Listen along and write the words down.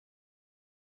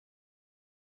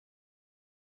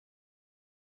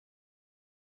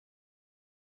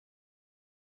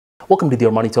Welcome to the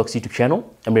ArmaniTalks YouTube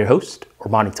channel. I'm your host,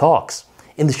 ArmaniTalks.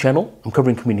 In this channel, I'm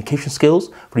covering communication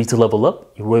skills for you to level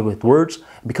up your way with words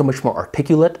and become much more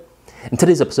articulate. In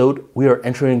today's episode, we are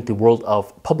entering the world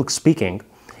of public speaking,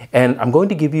 and I'm going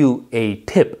to give you a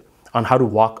tip on how to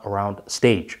walk around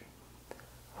stage.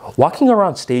 Walking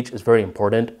around stage is very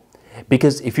important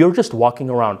because if you're just walking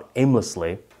around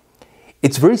aimlessly,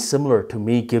 it's very similar to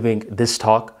me giving this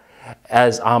talk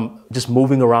as I'm just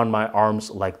moving around my arms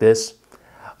like this.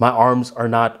 My arms are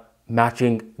not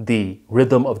matching the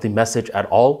rhythm of the message at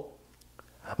all.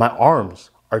 My arms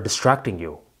are distracting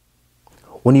you.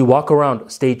 When you walk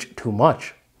around stage too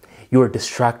much, you are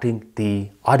distracting the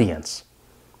audience.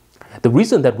 The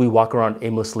reason that we walk around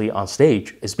aimlessly on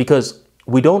stage is because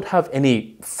we don't have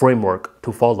any framework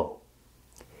to follow.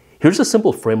 Here's a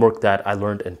simple framework that I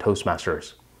learned in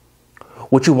Toastmasters.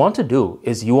 What you want to do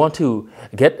is you want to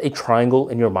get a triangle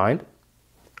in your mind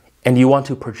and you want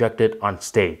to project it on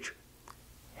stage.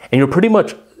 And you're pretty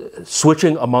much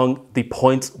switching among the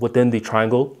points within the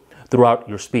triangle throughout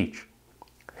your speech.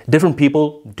 Different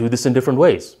people do this in different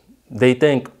ways. They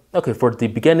think, okay, for the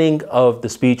beginning of the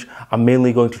speech, I'm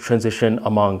mainly going to transition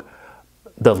among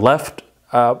the left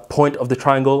point of the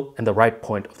triangle and the right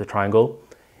point of the triangle.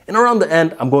 And around the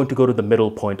end, I'm going to go to the middle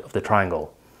point of the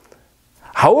triangle.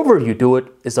 However you do it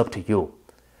is up to you.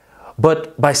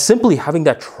 But by simply having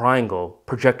that triangle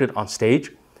projected on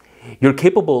stage, you're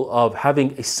capable of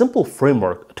having a simple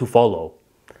framework to follow.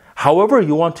 However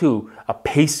you want to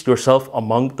pace yourself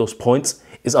among those points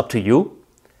is up to you.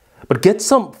 But get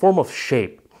some form of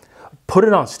shape, put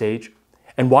it on stage,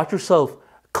 and watch yourself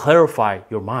clarify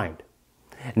your mind.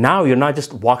 Now you're not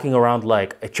just walking around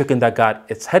like a chicken that got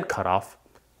its head cut off.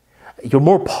 You're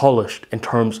more polished in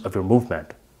terms of your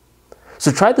movement.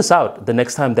 So try this out the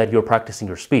next time that you're practicing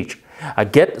your speech.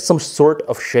 Get some sort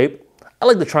of shape. I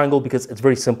like the triangle because it's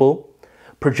very simple.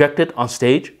 Project it on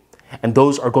stage, and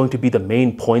those are going to be the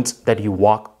main points that you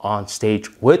walk on stage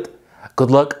with.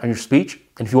 Good luck on your speech.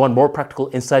 And if you want more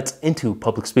practical insights into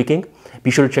public speaking,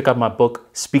 be sure to check out my book,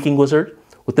 Speaking Wizard.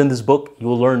 Within this book, you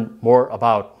will learn more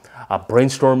about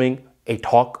brainstorming a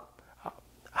talk,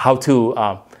 how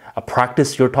to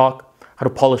practice your talk, how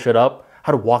to polish it up,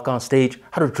 how to walk on stage,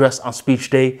 how to dress on speech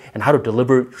day, and how to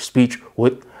deliver your speech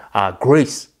with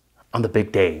grace on the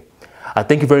big day.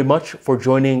 Thank you very much for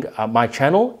joining my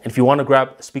channel. And if you want to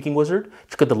grab Speaking Wizard,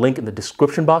 check out the link in the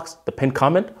description box, the pinned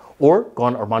comment, or go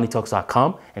on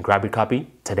ArmaniTalks.com and grab your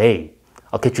copy today.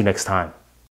 I'll catch you next time.